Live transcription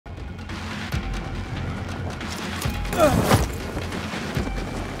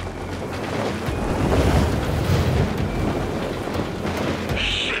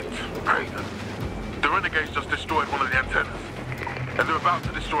Shit! Raiden. The Renegades just destroyed one of the antennas. And they're about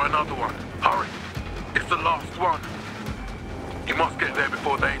to destroy another one. Hurry! It's the last one. You must get there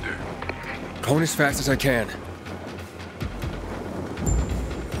before they do. Going as fast as I can.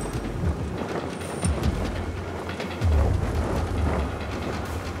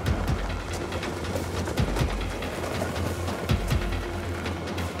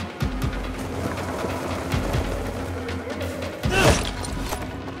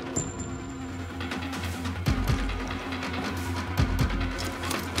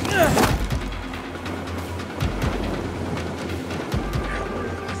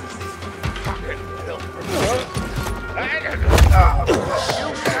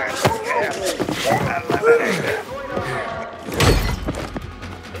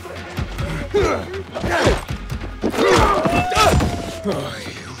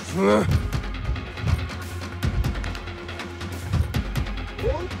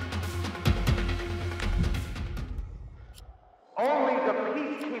 Only the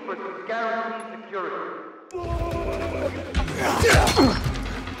peacekeepers can guarantee security.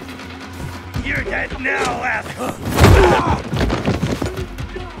 You're dead now, asshole!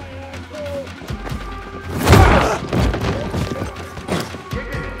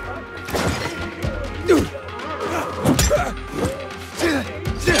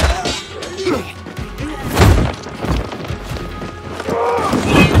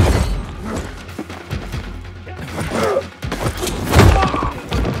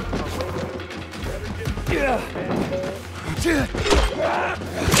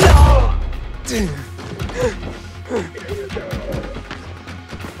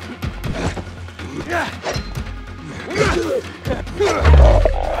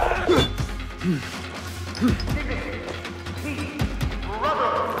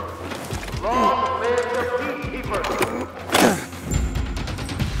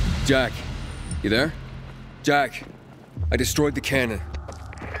 Jack, you there? Jack, I destroyed the cannon.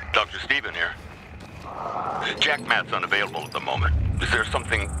 Dr. Stephen here. Jack Matt's unavailable at the moment. Is there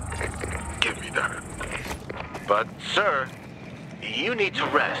something... Give me that. But, sir, you need to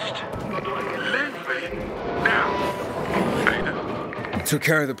rest. Leave me now. Vader, I took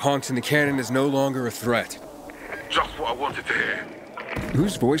care of the punks and the cannon is no longer a threat. just what I wanted to hear.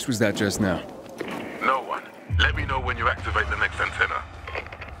 Whose voice was that just now? No one. Let me know when you activate the next antenna.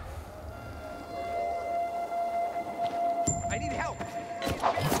 I need help!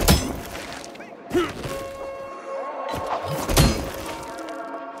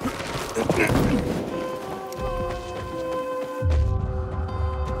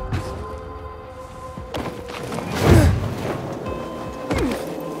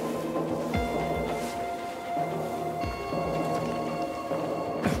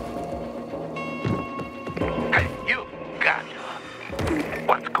 Hey, you got you.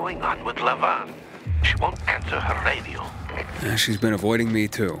 What's going on with Lavan? She won't answer her radio. She's been avoiding me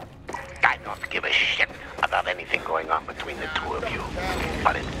too. I don't give a shit about anything going on between the two of you.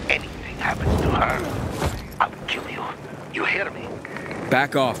 But if anything happens to her, I'll kill you. You hear me?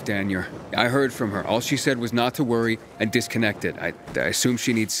 Back off, Daniel. I heard from her. All she said was not to worry and disconnected. I assume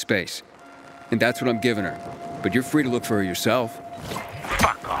she needs space. And that's what I'm giving her. But you're free to look for her yourself.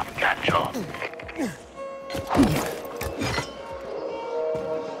 Fuck off, Gacho.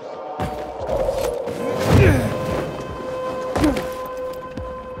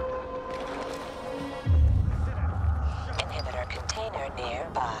 Inhibitor container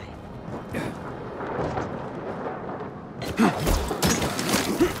nearby.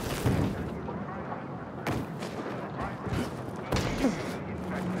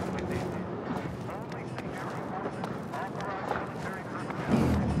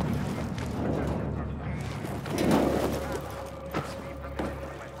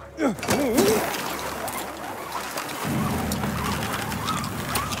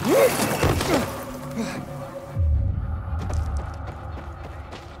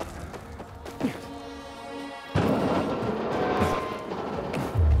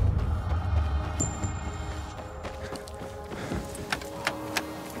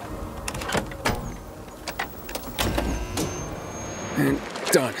 And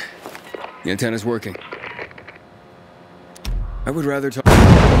done. The antenna's working. I would rather talk. Oh,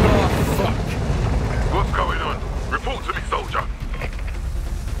 fuck! What's going on? Report to me, soldier.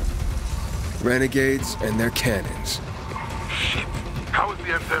 Renegades and their cannons. Shit. How is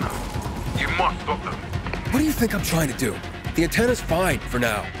the antenna? You must stop them. What do you think I'm trying to do? The antenna's fine for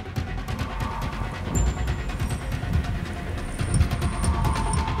now.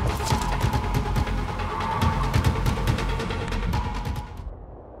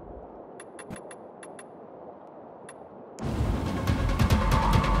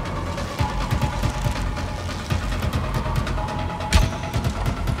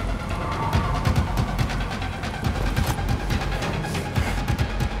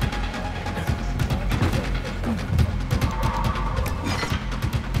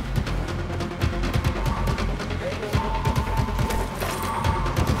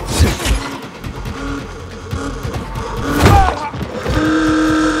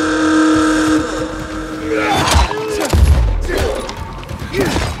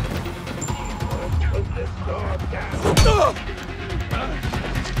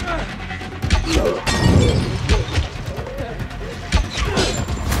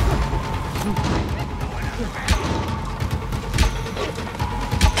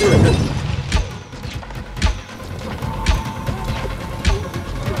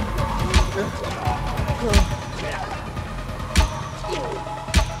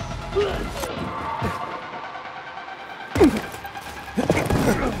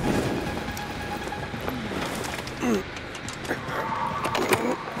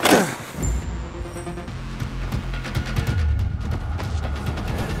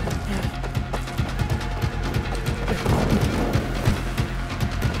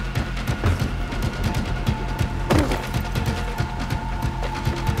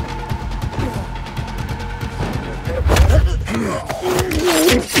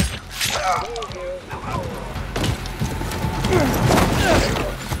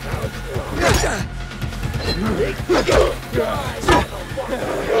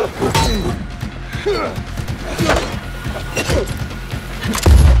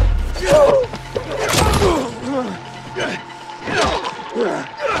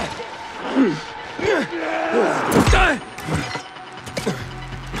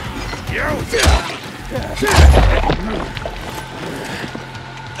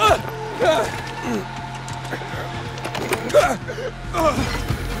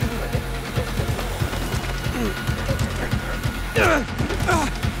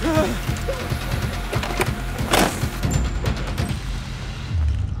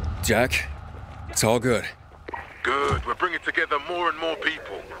 Jack, it's all good. Good. We're bringing together more and more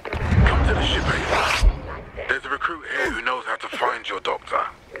people. Come to the ship, Aiden. There's a recruit here who knows how to find your doctor.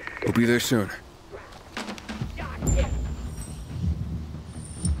 We'll be there soon.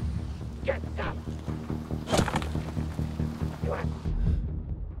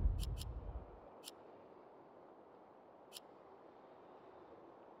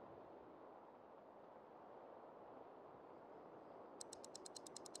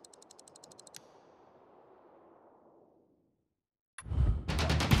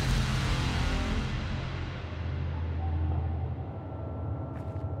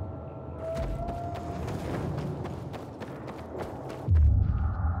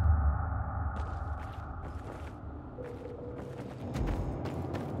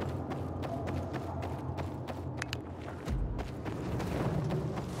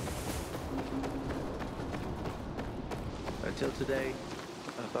 Until today,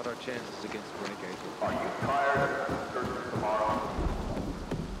 I thought our chances against Renegades were Are you tired of searching tomorrow?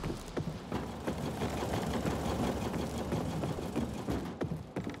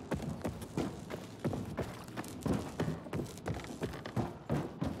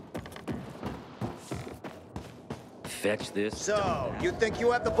 Fetch this. So, you think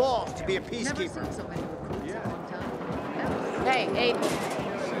you have the balls to be a peacekeeper? Hey, Aiden.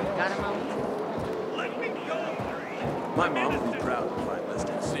 Got a moment? My mom would be proud if I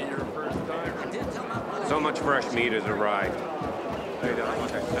listed. See your first time. So much fresh meat has arrived. Hey, don't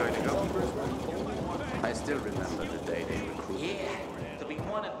want that signing up. I still remember the day they recruited. Yeah, to be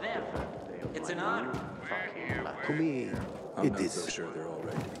one of them. It's an honor. To me, I'm not so sure they're all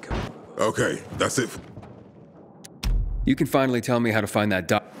ready to become. Okay, that's it. You can finally tell me how to find that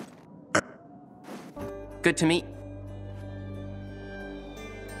doc. Good to meet.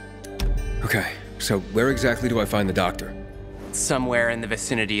 Okay, so where exactly do I find the doctor? Somewhere in the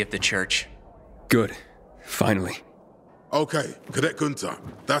vicinity of the church. Good. Finally. Okay, Cadet Gunter,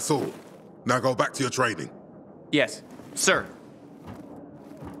 that's all. Now go back to your training. Yes, sir.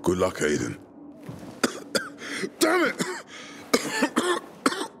 Good luck, Aiden. Damn it!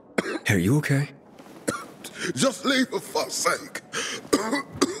 Hey, are you okay? Just leave for fuck's sake.